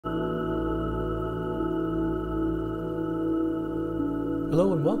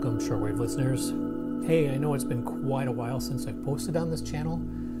Hello and welcome, Shortwave listeners. Hey, I know it's been quite a while since I've posted on this channel,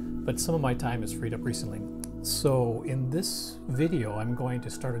 but some of my time is freed up recently. So in this video, I'm going to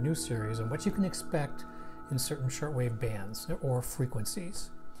start a new series on what you can expect in certain shortwave bands or frequencies.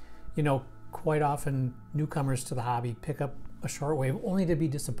 You know, quite often newcomers to the hobby pick up a shortwave only to be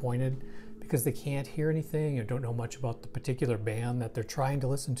disappointed because they can't hear anything or don't know much about the particular band that they're trying to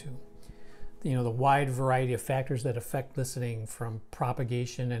listen to. You know, the wide variety of factors that affect listening, from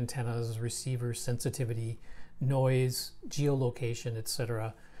propagation, antennas, receivers, sensitivity, noise, geolocation,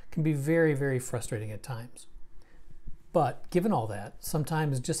 etc., can be very, very frustrating at times. But given all that,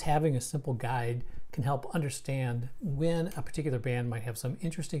 sometimes just having a simple guide can help understand when a particular band might have some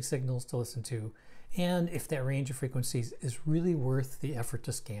interesting signals to listen to, and if that range of frequencies is really worth the effort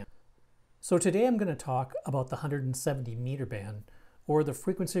to scan. So today I'm going to talk about the 170 meter band, or the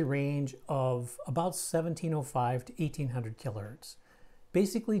frequency range of about 1705 to 1800 kilohertz,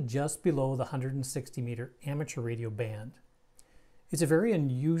 basically just below the 160 meter amateur radio band. It's a very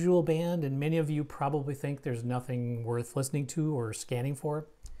unusual band, and many of you probably think there's nothing worth listening to or scanning for.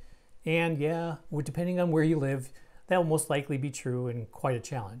 And yeah, depending on where you live, that will most likely be true and quite a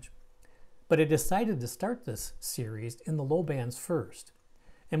challenge. But I decided to start this series in the low bands first,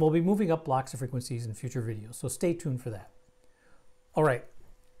 and we'll be moving up blocks of frequencies in future videos, so stay tuned for that. All right,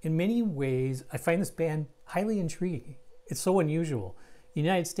 in many ways, I find this band highly intriguing. It's so unusual. In the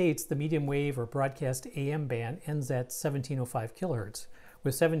United States, the medium wave or broadcast AM band ends at 1705 kilohertz,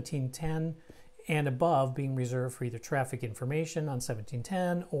 with 1710 and above being reserved for either traffic information on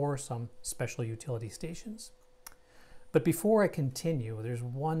 1710 or some special utility stations. But before I continue, there's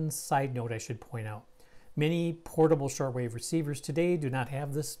one side note I should point out. Many portable shortwave receivers today do not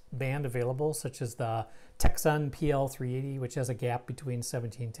have this band available, such as the Texan PL380, which has a gap between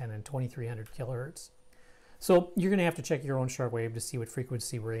 1710 and 2300 kilohertz. So you're going to have to check your own shortwave to see what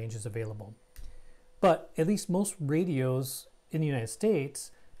frequency range is available. But at least most radios in the United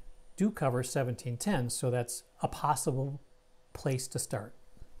States do cover 1710, so that's a possible place to start.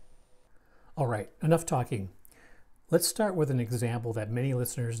 All right, enough talking. Let's start with an example that many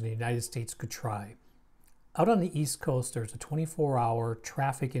listeners in the United States could try. Out on the East Coast, there's a 24-hour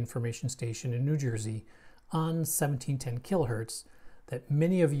traffic information station in New Jersey on 1710 kilohertz that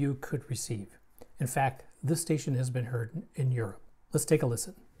many of you could receive. In fact, this station has been heard in Europe. Let's take a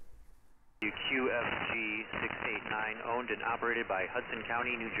listen. QFG 689, owned and operated by Hudson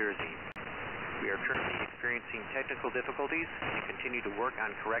County, New Jersey. We are currently experiencing technical difficulties and continue to work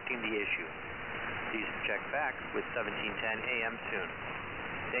on correcting the issue. Please check back with 1710 AM soon.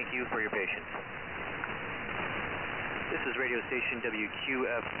 Thank you for your patience. This is radio station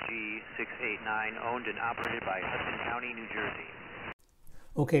WQFG 689, owned and operated by Hudson County, New Jersey.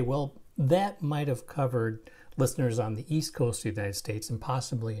 Okay, well, that might have covered listeners on the East Coast of the United States and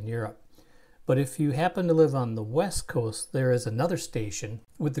possibly in Europe. But if you happen to live on the West Coast, there is another station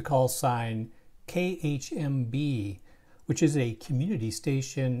with the call sign KHMB, which is a community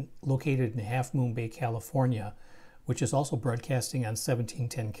station located in Half Moon Bay, California, which is also broadcasting on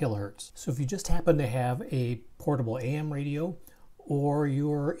 1710 kilohertz. So if you just happen to have a portable AM radio, or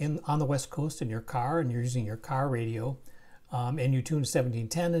you're on the West Coast in your car and you're using your car radio, and you tune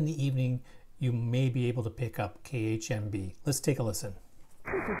 1710 in the evening, you may be able to pick up KHMB. Let's take a listen.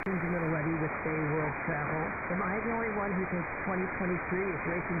 This is Benjamin Letty with Bay World Travel. Am I the only one who thinks 2023 is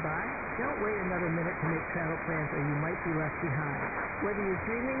racing by? Don't wait another minute to make travel plans, or you might be left behind. Whether you're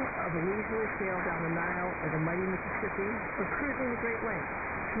dreaming of a leisurely sail down the Nile or the mighty Mississippi, or cruising the Great Lakes,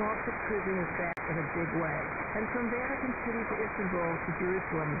 small ship cruising is back in a big way. And from Vatican City to Istanbul to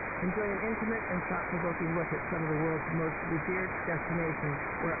Jerusalem, enjoy an intimate and thought-provoking look at some of the world's most revered destinations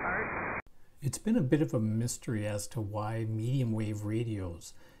where art. It's been a bit of a mystery as to why medium wave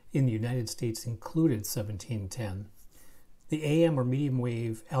radios in the United States included 1710. The AM or medium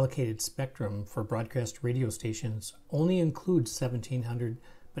wave allocated spectrum for broadcast radio stations only includes 1700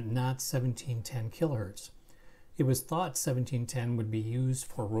 but not 1710 kilohertz. It was thought 1710 would be used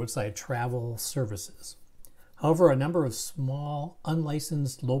for roadside travel services. However, a number of small,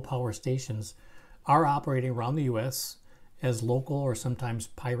 unlicensed low-power stations are operating around the U.S. as local or sometimes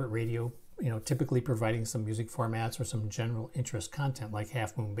pirate radio, typically providing some music formats or some general interest content like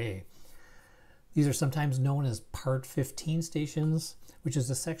Half Moon Bay. These are sometimes known as Part 15 stations, which is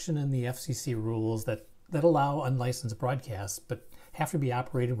a section in the FCC rules that allow unlicensed broadcasts, but have to be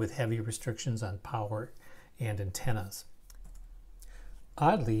operated with heavy restrictions on power and antennas.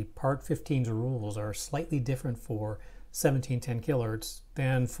 Oddly, Part 15's rules are slightly different for 1710 kilohertz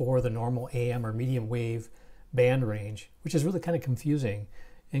than for the normal AM or medium wave band range, which is really kind of confusing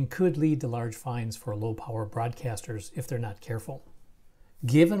and could lead to large fines for low power broadcasters if they're not careful.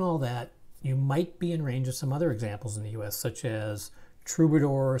 Given all that, you might be in range of some other examples in the US, such as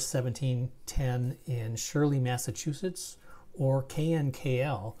Troubadour 1710 in Shirley, Massachusetts, or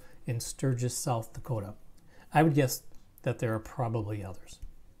KNKL in Sturgis, South Dakota. I would guess that there are probably others.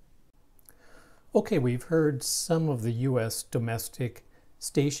 Okay, we've heard some of the US domestic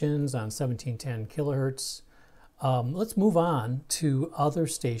stations on 1710 kilohertz. Let's move on to other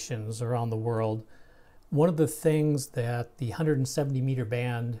stations around the world. One of the things that the 170 meter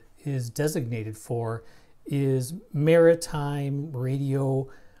band is designated for is maritime radio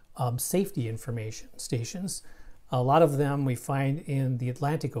safety information stations. A lot of them we find in the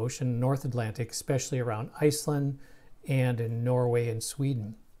Atlantic Ocean, North Atlantic, especially around Iceland and in Norway and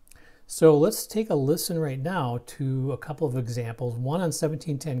Sweden. So let's take a listen right now to a couple of examples, one on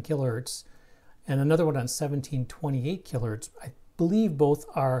 1710 kilohertz and another one on 1728 kilohertz. I believe both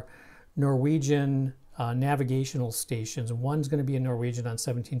are Norwegian navigational stations. One's going to be in Norwegian on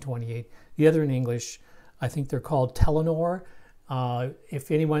 1728, the other in English. I think they're called Telenor.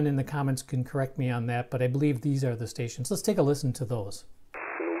 If anyone in the comments can correct me on that, but I believe these are the stations. Let's take a listen to those.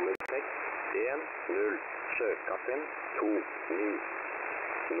 Nummer 610 Sjøkaptein 29.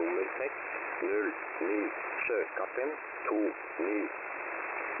 Nummer 609 Sjøkaptein 29.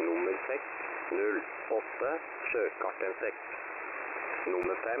 Nummer 608 Sjøkaptein 6.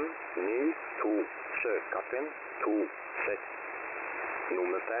 Nummer 592 Sjøkaptein 26.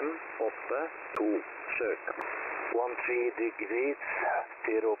 Nummer 582 Sjøkaptein 13 degrees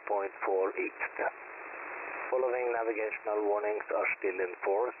 0.4 east. Following navigational warnings are still in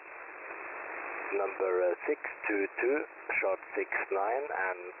force. Number 622 short 69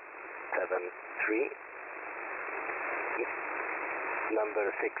 and 73. Number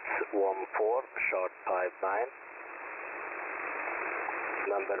 614 short 59.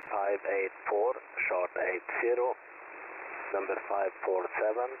 Number 584 short 80. Number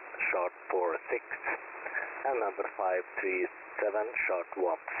 547 short 46. And number 537 short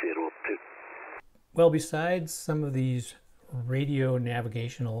 102. Well, besides some of these radio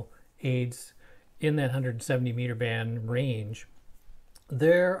navigational aids in that 170 meter band range,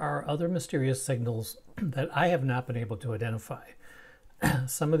 there are other mysterious signals that I have not been able to identify.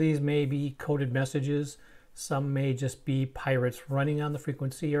 Some of these may be coded messages, some may just be pirates running on the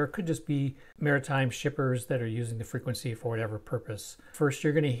frequency, or it could just be maritime shippers that are using the frequency for whatever purpose. First,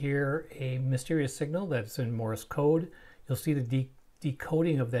 you're going to hear a mysterious signal that's in Morse code. You'll see the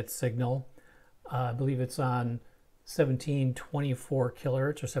decoding of that signal. I believe it's on 1724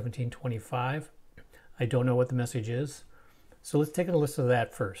 kilohertz or 1725. I don't know what the message is. So let's take a listen to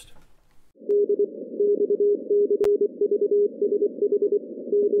that first.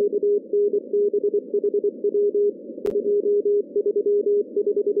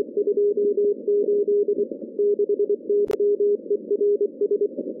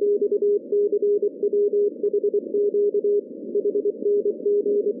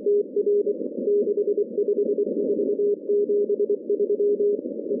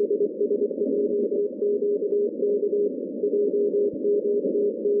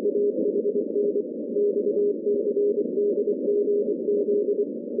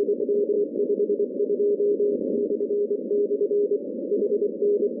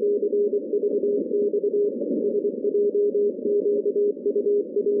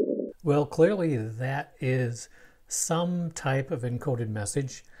 Well, clearly that is some type of encoded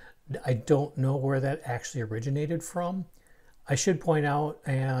message. I don't know where that actually originated from. I should point out,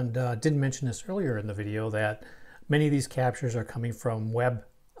 and didn't mention this earlier in the video, that many of these captures are coming from web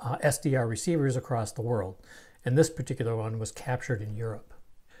SDR receivers across the world. And this particular one was captured in Europe.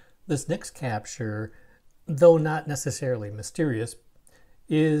 This next capture, though not necessarily mysterious,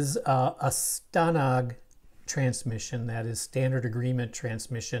 is a STANAG transmission, that is standard agreement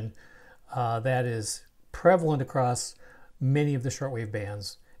transmission, that is prevalent across many of the shortwave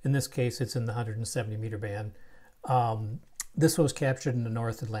bands. In this case, it's in the 170 meter band. This was captured in the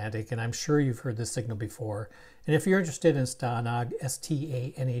North Atlantic, and I'm sure you've heard this signal before. And if you're interested in STANAG,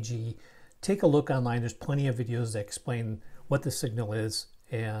 S-T-A-N-A-G, take a look online. There's plenty of videos that explain what the signal is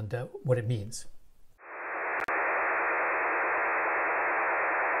and what it means.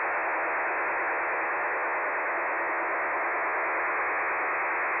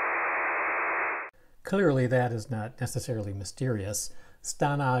 Clearly, that is not necessarily mysterious.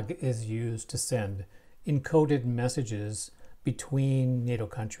 STANAG is used to send encoded messages between NATO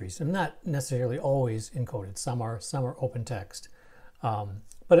countries, and not necessarily always encoded. Some are open text,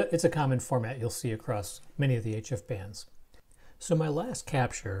 but it's a common format you'll see across many of the HF bands. So my last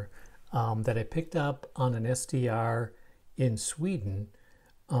capture that I picked up on an SDR in Sweden,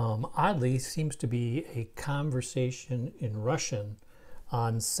 oddly seems to be a conversation in Russian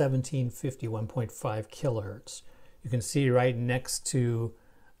on 1751.5 kilohertz. You can see right next to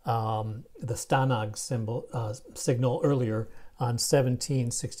the Stanag signal earlier on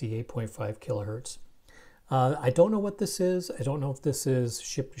 1768.5 kilohertz. I don't know what this is. I don't know if this is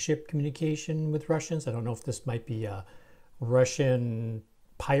ship-to-ship communication with Russians. I don't know if this might be a Russian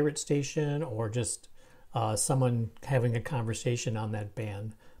pirate station or just someone having a conversation on that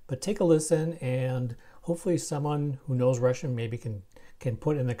band. But take a listen, and hopefully someone who knows Russian maybe can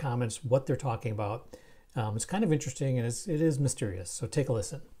put in the comments what they're talking about. It's kind of interesting, and it is mysterious. So take a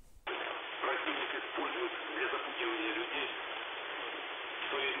listen.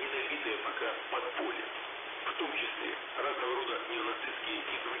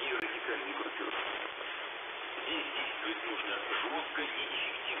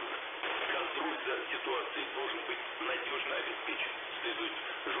 Ситуации должен быть надежно обеспечен. Следует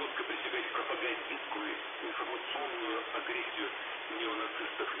жестко пресекать пропагандистскую информационную агрессию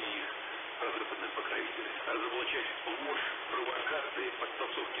неонацистов и их западных покровителей. Разоблачать ложь, провокации,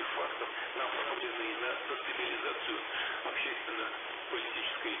 подтасовки фактов, направленные на дестабилизацию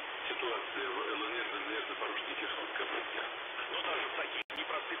общественно-политической ситуации в ЛНР, ДНР, Запорожье и Херсонской областях. Но даже в таких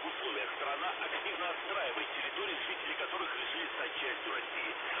непростых условиях страна активно отстраивает территории, жители которых решили стать частью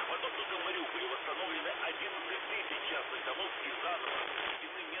России. В одном только Мариуполе восстановлены 11 тысяч частных домов и заново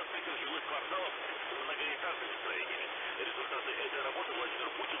возведены несколько жилых кварталов с многоэтажными строениями. Результаты этой работы Владимир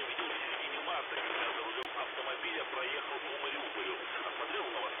Путин увидел в середине марта, когда за рулем автомобиля проехал по Мариуполю, осмотрел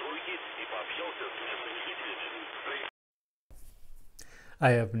новостройки и пообщался с местными жителями.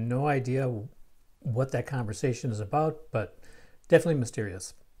 I have no idea what that conversation is about, but definitely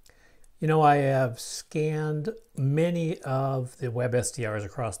mysterious. You know, I have scanned many of the web SDRs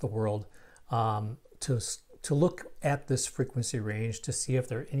across the world to look at this frequency range to see if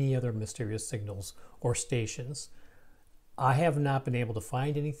there are any other mysterious signals or stations. I have not been able to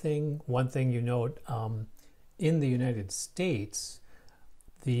find anything. One thing you note, in the United States,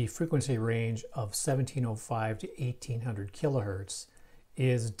 the frequency range of 1705 to 1800 kilohertz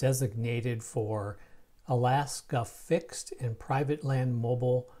is designated for Alaska fixed and private land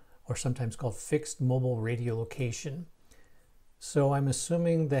mobile, or sometimes called fixed mobile radio location. So I'm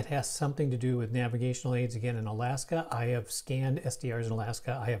assuming that has something to do with navigational aids again in Alaska. I have scanned SDRs in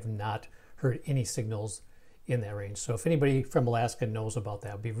Alaska. I have not heard any signals in that range. So if anybody from Alaska knows about that,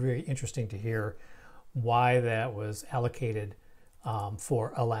 it would be very interesting to hear why that was allocated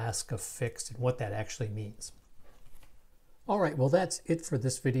for Alaska fixed and what that actually means. All right, well, that's it for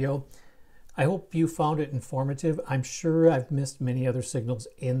this video. I hope you found it informative. I'm sure I've missed many other signals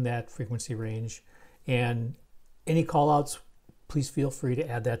in that frequency range. And any callouts, please feel free to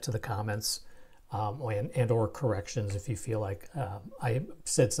add that to the comments and or corrections if you feel like I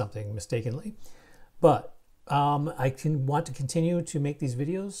said something mistakenly. But I want to continue to make these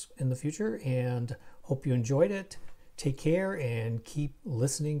videos in the future, and hope you enjoyed it. Take care and keep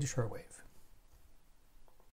listening to Shortwave.